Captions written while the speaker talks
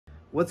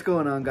What's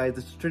going on, guys?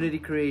 It's Trinity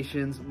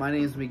Creations. My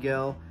name is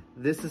Miguel.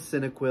 This is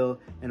Cinequil,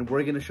 and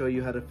we're going to show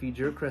you how to feed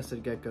your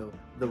crested gecko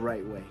the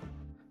right way.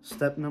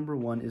 Step number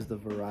one is the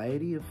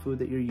variety of food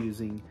that you're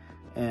using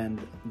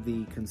and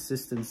the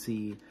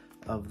consistency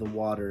of the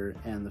water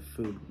and the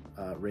food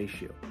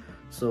ratio.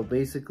 So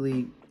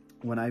basically,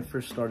 when I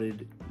first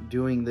started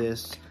doing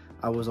this,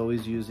 I was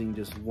always using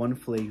just one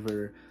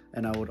flavor,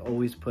 and I would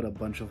always put a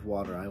bunch of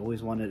water. I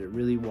always wanted it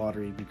really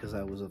watery because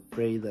I was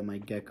afraid that my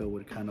gecko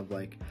would kind of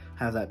like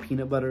have that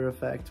peanut butter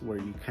effect where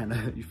you kind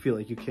of you feel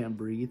like you can't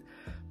breathe.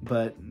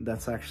 But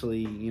that's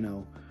actually, you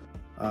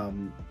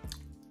know,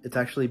 it's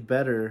actually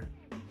better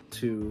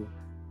to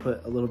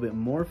put a little bit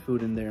more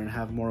food in there and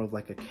have more of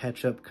like a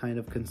ketchup kind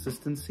of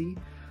consistency.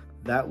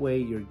 That way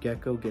your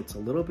gecko gets a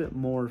little bit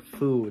more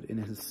food in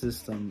his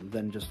system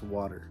than just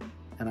water.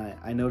 And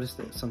I noticed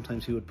that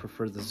sometimes he would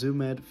prefer the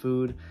Zoomed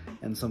food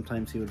and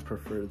sometimes he would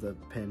prefer the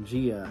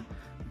Pangea.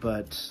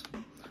 But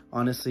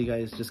honestly,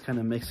 guys, just kind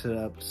of mix it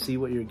up, see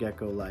what your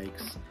gecko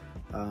likes,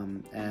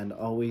 and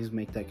always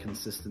make that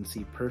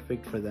consistency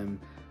perfect for them,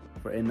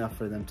 for enough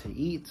for them to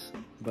eat,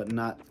 but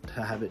not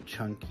to have it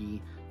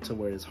chunky to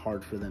where it's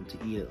hard for them to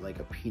eat it like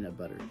a peanut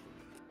butter.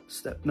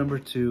 Step number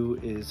two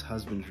is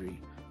husbandry.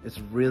 It's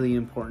really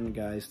important,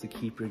 guys, to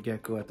keep your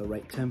gecko at the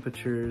right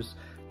temperatures,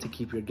 to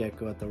keep your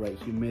gecko at the right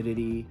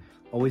humidity.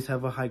 Always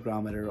have a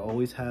hygrometer,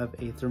 always have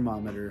a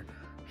thermometer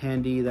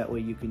handy. That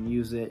way you can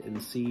use it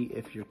and see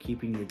if you're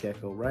keeping your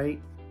gecko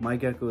right. My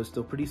gecko is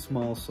still pretty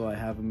small, so I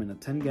have him in a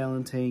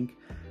 10-gallon tank.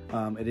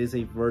 It is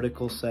a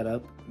vertical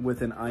setup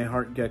with an I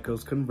Heart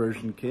Geckos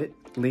conversion kit.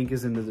 Link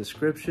is in the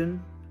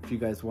description if you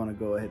guys want to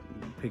go ahead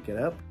and pick it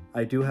up.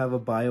 I do have a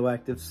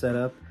bioactive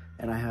setup,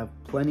 and I have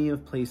plenty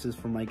of places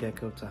for my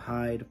gecko to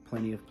hide,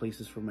 plenty of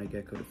places for my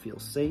gecko to feel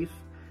safe.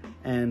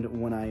 And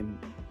when I'm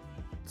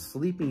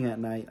sleeping at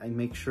night, I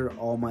make sure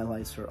all my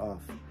lights are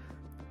off.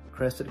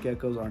 Crested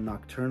geckos are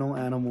nocturnal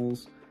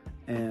animals,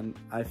 and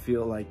I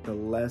feel like the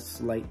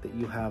less light that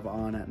you have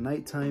on at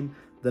nighttime,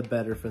 the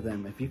better for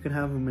them. If you can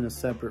have them in a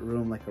separate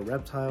room, like a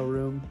reptile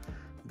room,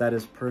 that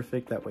is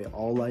perfect. That way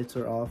all lights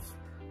are off.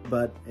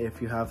 But if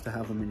you have to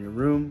have them in your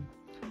room,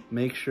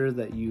 make sure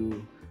that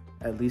you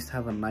at least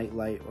have a night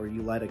light, or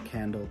you light a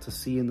candle to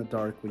see in the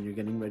dark when you're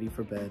getting ready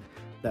for bed.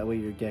 That way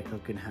your gecko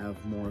can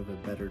have more of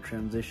a better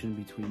transition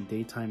between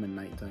daytime and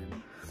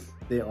nighttime.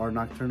 They are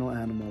nocturnal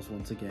animals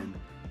once again,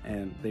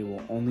 and they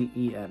will only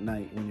eat at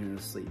night when you're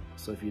asleep.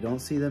 So if you don't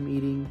see them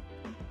eating,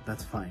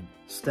 that's fine.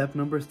 Step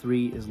number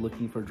three is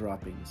looking for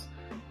droppings.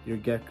 Your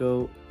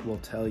gecko will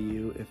tell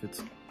you if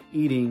it's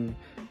eating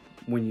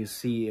when you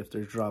see if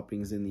there's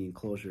droppings in the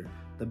enclosure.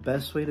 The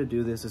best way to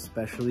do this,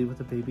 especially with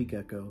a baby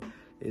gecko,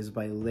 is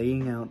by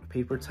laying out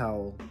paper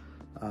towel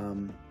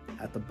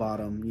at the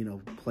bottom, you know,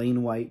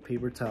 plain white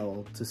paper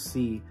towel, to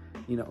see,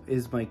 you know,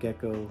 is my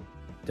gecko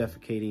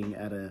defecating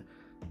at a,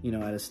 you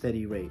know, at a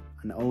steady rate.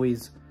 And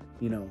always,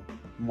 you know,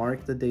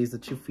 mark the days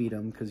that you feed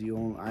them, because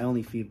I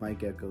only feed my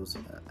geckos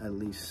at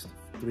least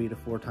 3 to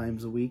 4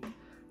 times a week.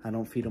 I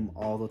don't feed them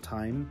all the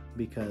time,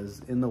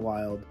 because in the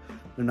wild,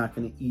 they're not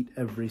going to eat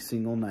every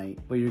single night.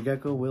 But your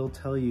gecko will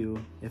tell you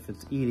if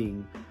it's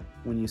eating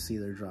when you see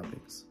their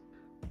droppings.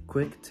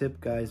 Quick tip,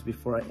 guys,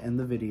 before I end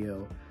the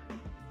video,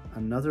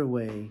 another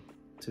way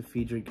to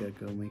feed your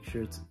gecko, make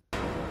sure it's...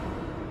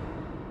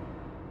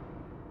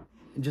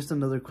 Just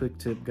another quick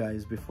tip,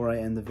 guys, before I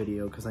end the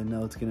video, because I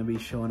know it's going to be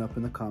showing up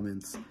in the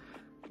comments.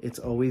 It's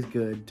always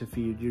good to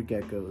feed your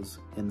geckos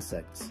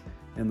insects.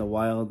 In the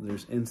wild,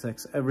 there's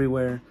insects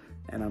everywhere,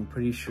 and I'm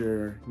pretty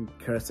sure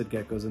crested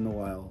geckos in the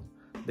wild,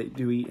 they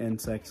do eat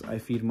insects. I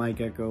feed my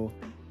gecko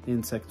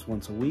insects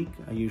once a week.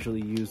 I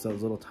usually use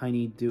those little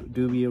tiny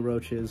dubia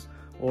roaches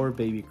or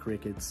baby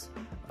crickets.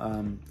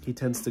 He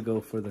tends to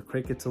go for the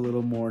crickets a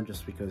little more,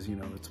 just because, you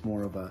know, it's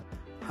more of a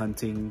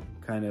hunting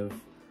kind of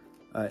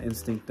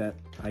instinct that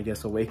I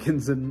guess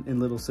awakens in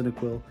little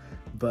Cinequil.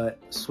 But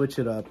switch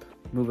it up,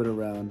 move it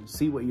around,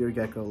 see what your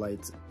gecko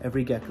likes.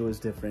 Every gecko is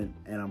different,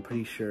 and I'm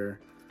pretty sure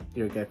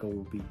your gecko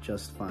will be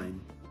just fine.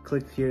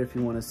 Click here if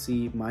you want to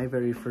see my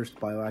very first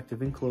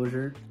bioactive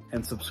enclosure,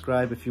 and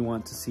subscribe if you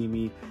want to see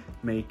me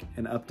make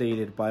an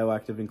updated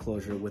bioactive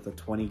enclosure with a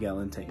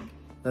 20-gallon tank.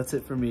 That's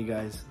it for me,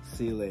 guys.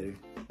 See you later.